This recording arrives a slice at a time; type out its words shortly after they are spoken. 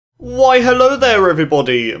Why hello there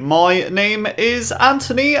everybody, my name is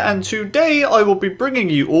Anthony and today I will be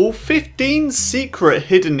bringing you all 15 secret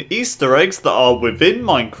hidden Easter eggs that are within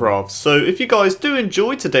Minecraft. So if you guys do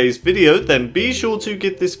enjoy today's video then be sure to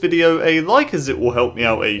give this video a like as it will help me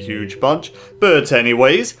out a huge bunch. But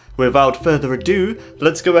anyways, without further ado,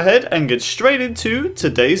 let's go ahead and get straight into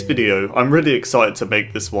today's video. I'm really excited to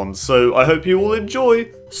make this one, so I hope you all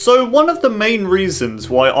enjoy. So one of the main reasons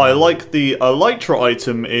why I like the Elytra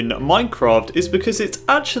item in Minecraft is because it's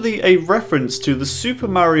actually a reference to the Super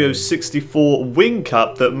Mario 64 wing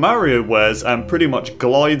cap that Mario wears and pretty much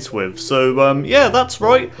glides with. So yeah, that's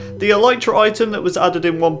right, the Elytra item that was added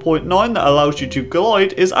in 1.9 that allows you to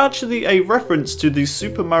glide is actually a reference to the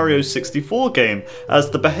Super Mario 64 game, as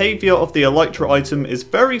the behaviour of the Elytra item is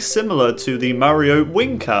very similar to the Mario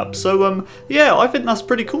wing cap. So yeah, I think that's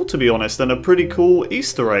pretty cool to be honest, and a pretty cool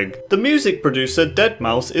Easter egg. The music producer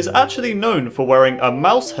deadmau5 is actually known for wearing a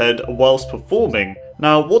mouse head whilst performing.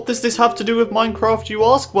 Now, what does this have to do with Minecraft, you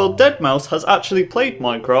ask? Well, deadmau5 has actually played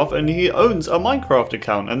Minecraft and he owns a Minecraft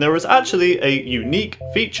account, and there is actually a unique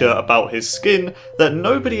feature about his skin that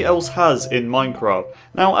nobody else has in Minecraft.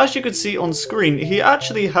 Now, as you can see on screen, he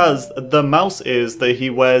actually has the mouse ears that he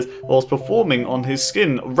wears whilst performing on his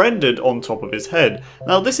skin rendered on top of his head.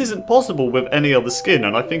 Now, this isn't possible with any other skin,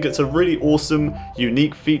 and I think it's a really awesome,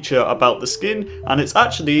 unique feature about the skin, and it's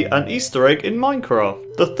actually an Easter egg in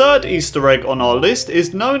Minecraft. The third Easter egg on our list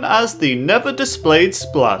is known as the never displayed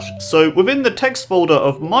splash. So within the text folder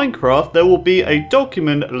of Minecraft there will be a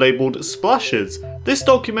document labelled splashes. This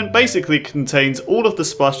document basically contains all of the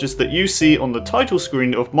splashes that you see on the title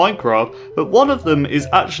screen of Minecraft, but one of them is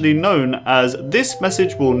actually known as "this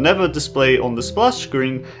message will never display on the splash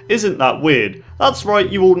screen." Isn't that weird? That's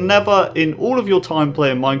right, you will never in all of your time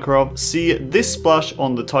playing Minecraft see this splash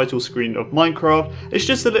on the title screen of Minecraft. It's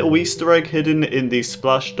just a little Easter egg hidden in the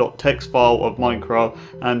splash.txt file of Minecraft,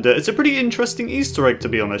 and it's a pretty interesting Easter egg to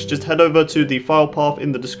be honest. Just head over to the file path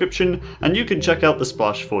in the description and you can check out the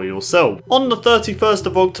splash for yourself. On the 31st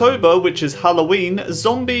of October, which is Halloween,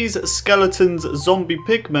 zombies, skeletons, zombie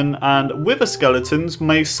pigmen and wither skeletons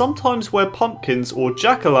may sometimes wear pumpkins or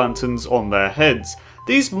jack-o'-lanterns on their heads.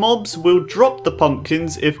 These mobs will drop the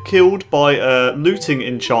pumpkins if killed by a looting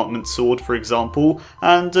enchantment sword, for example,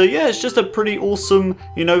 and yeah, it's just a pretty awesome,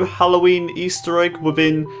 you know, Halloween Easter egg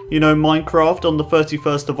within, you know, Minecraft on the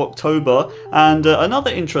 31st of October. And another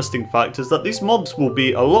interesting fact is that these mobs will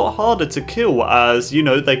be a lot harder to kill, as, you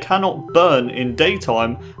know, they cannot burn in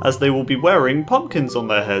daytime as they will be wearing pumpkins on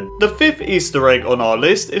their head. The fifth Easter egg on our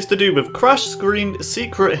list is to do with crash screen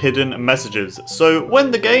secret hidden messages. So when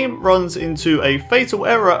the game runs into a fatal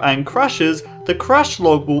error and crashes, the crash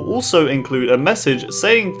log will also include a message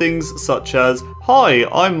saying things such as, "Hi,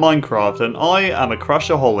 I'm Minecraft and I am a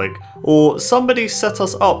crashaholic," or "Somebody set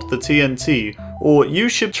us up the TNT," or "You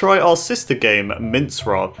should try our sister game,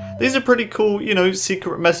 Minecraft." These are pretty cool, you know,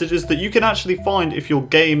 secret messages that you can actually find if your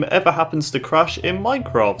game ever happens to crash in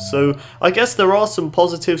Minecraft. So I guess there are some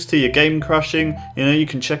positives to your game crashing. You know, you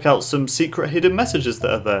can check out some secret hidden messages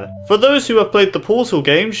that are there. For those who have played the Portal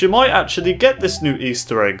games, you might actually get this new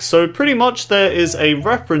Easter egg. So pretty much there is a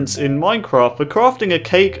reference in Minecraft for crafting a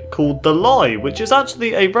cake called the Lie, which is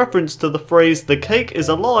actually a reference to the phrase "the cake is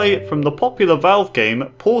a lie" from the popular Valve game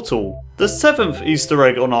Portal. The seventh Easter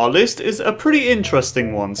egg on our list is a pretty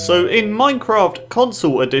interesting one. So in Minecraft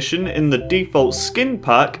Console Edition in the default skin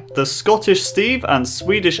pack, the Scottish Steve and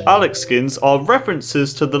Swedish Alex skins are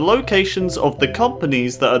references to the locations of the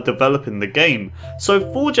companies that are developing the game. So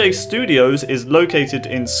 4J Studios is located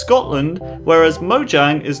in Scotland, whereas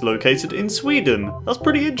Mojang is located in Sweden. That's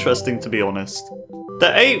pretty interesting to be honest.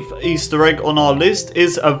 The eighth Easter egg on our list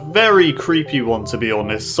is a very creepy one to be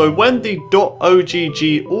honest. So when the .ogg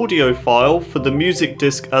audio file for the music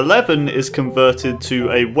disc 11 is converted to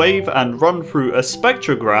a wave and run through a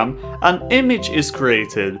spectrogram, an image is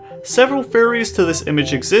created. Several theories to this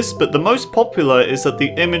image exist, but the most popular is that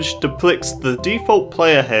the image depicts the default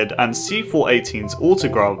player head and C418's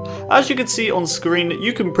autograph. As you can see on screen,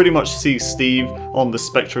 you can pretty much see Steve on the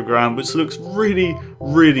spectrogram, which looks really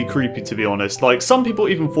creepy to be honest. Like, some people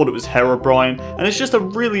even thought it was Herobrine, and it's just a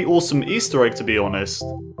really awesome Easter egg to be honest.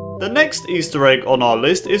 The next Easter egg on our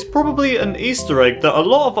list is probably an Easter egg that a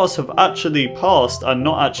lot of us have actually passed and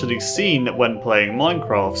not actually seen when playing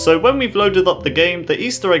Minecraft. So when we've loaded up the game, the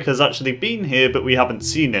Easter egg has actually been here, but we haven't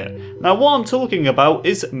seen it. Now what I'm talking about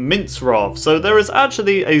is Minecraft. So there is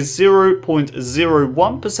actually a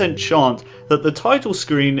 0.01% chance that the title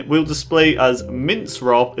screen will display as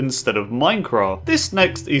Minecraft instead of Minecraft. This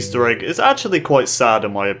next Easter egg is actually quite sad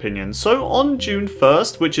in my opinion. So on June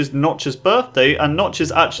 1st, which is Notch's birthday, and Notch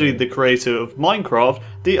is actually Terry, the creator of Minecraft,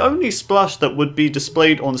 the only splash that would be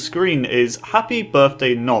displayed on screen is Happy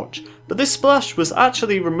Birthday Notch. But this splash was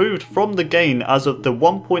actually removed from the game as of the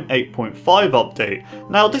 1.8.5 update.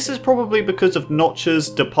 Now this is probably because of Notch's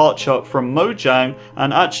departure from Mojang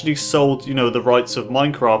and actually sold, the rights of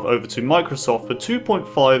Minecraft over to Microsoft for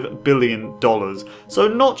 $2.5 billion. So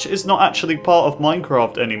Notch is not actually part of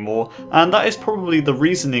Minecraft anymore, and that is probably the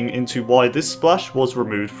reasoning into why this splash was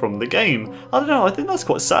removed from the game. I don't know, I think that's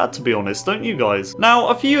quite sad to be honest, don't you guys? Now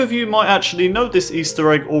a few of you might actually know this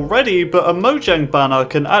Easter egg already, but a Mojang banner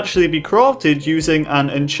can actually be crafted using an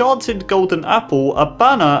enchanted golden apple, a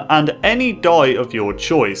banner, and any die of your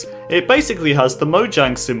choice. It basically has the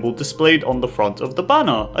Mojang symbol displayed on the front of the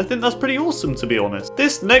banner. I think that's pretty awesome to be honest.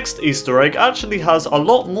 This next Easter egg actually has a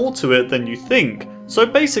lot more to it than you think. So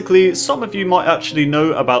basically, some of you might actually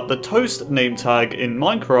know about the Toast name tag in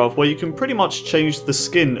Minecraft, where you can pretty much change the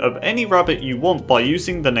skin of any rabbit you want by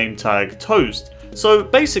using the name tag Toast. So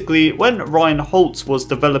basically, when Ryan Holtz was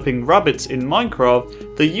developing rabbits in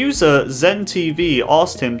Minecraft, the user ZenTV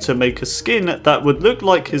asked him to make a skin that would look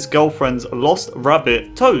like his girlfriend's lost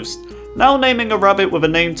rabbit Toast. Now naming a rabbit with a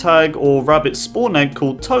name tag or rabbit spawn egg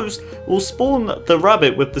called Toast will spawn the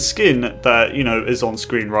rabbit with the skin that, is on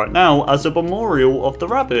screen right now as a memorial of the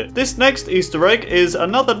rabbit. This next Easter egg is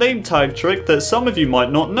another name tag trick that some of you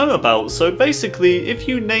might not know about. So basically, if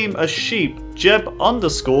you name a sheep Jeb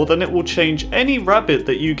 _ then it will change any rabbit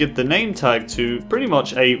that you give the name tag to pretty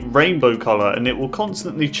much a rainbow color, and it will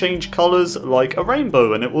constantly change colors like a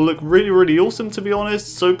rainbow, and it will look really awesome to be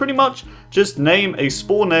honest. So pretty much just name a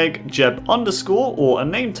spawn egg Jeb _ or a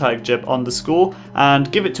name tag Jeb _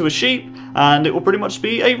 and give it to a sheep, and it will pretty much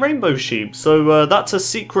be a rainbow sheep. So that's a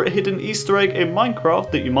secret hidden Easter egg in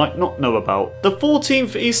Minecraft that you might not know about. The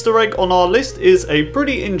 14th Easter egg on our list is a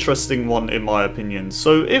pretty interesting one in my opinion.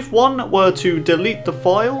 So if one were to delete the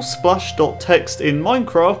file splash.txt in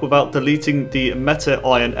Minecraft without deleting the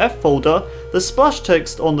meta-inf folder, the splash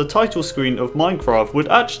text on the title screen of Minecraft would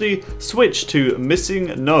actually switch to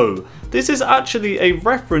missing no. This is actually a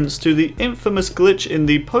reference to the infamous glitch in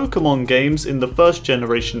the Pokemon games in the first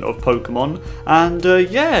generation of Pokemon, and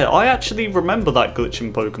yeah, I actually remember that glitch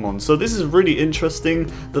in Pokemon, so this is really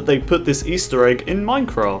interesting that they put this Easter egg in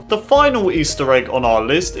Minecraft. The final Easter egg on our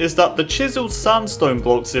list is that the chiseled sandstone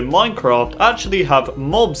blocks in Minecraft actually have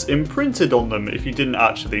mobs imprinted on them, if you didn't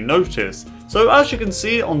actually notice. So as you can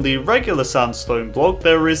see on the regular sandstone block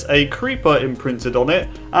there is a creeper imprinted on it,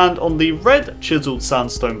 and on the red chiseled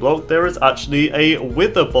sandstone block there is actually a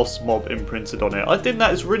wither boss mob imprinted on it. I think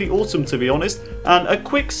that is really awesome to be honest. And a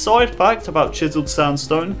quick side fact about chiseled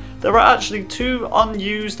sandstone, there are actually 2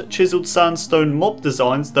 unused chiseled sandstone mob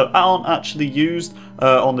designs that aren't actually used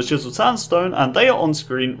on the chiseled sandstone, and they are on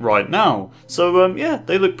screen right now. So yeah,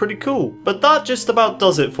 they look pretty cool. But that just about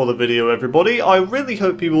does it for the video everybody. I really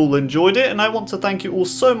hope you all enjoyed it, and I want to thank you all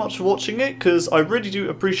so much for watching it, because I really do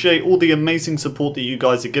appreciate all the amazing support that you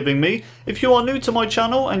guys are giving me. If you are new to my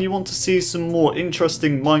channel and you want to see some more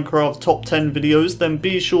interesting Minecraft top 10 videos, then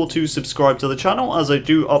be sure to subscribe to the channel, as I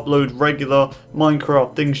do upload regular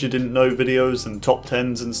Minecraft things you didn't know videos and top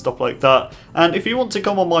 10s and stuff like that. And if you want to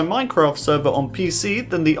come on my Minecraft server on PC,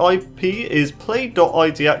 then the IP is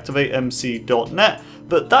play.iDeactivateMC.net.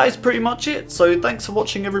 But that is pretty much it, so thanks for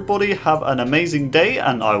watching everybody, have an amazing day,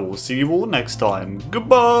 and I will see you all next time.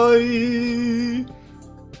 Goodbye!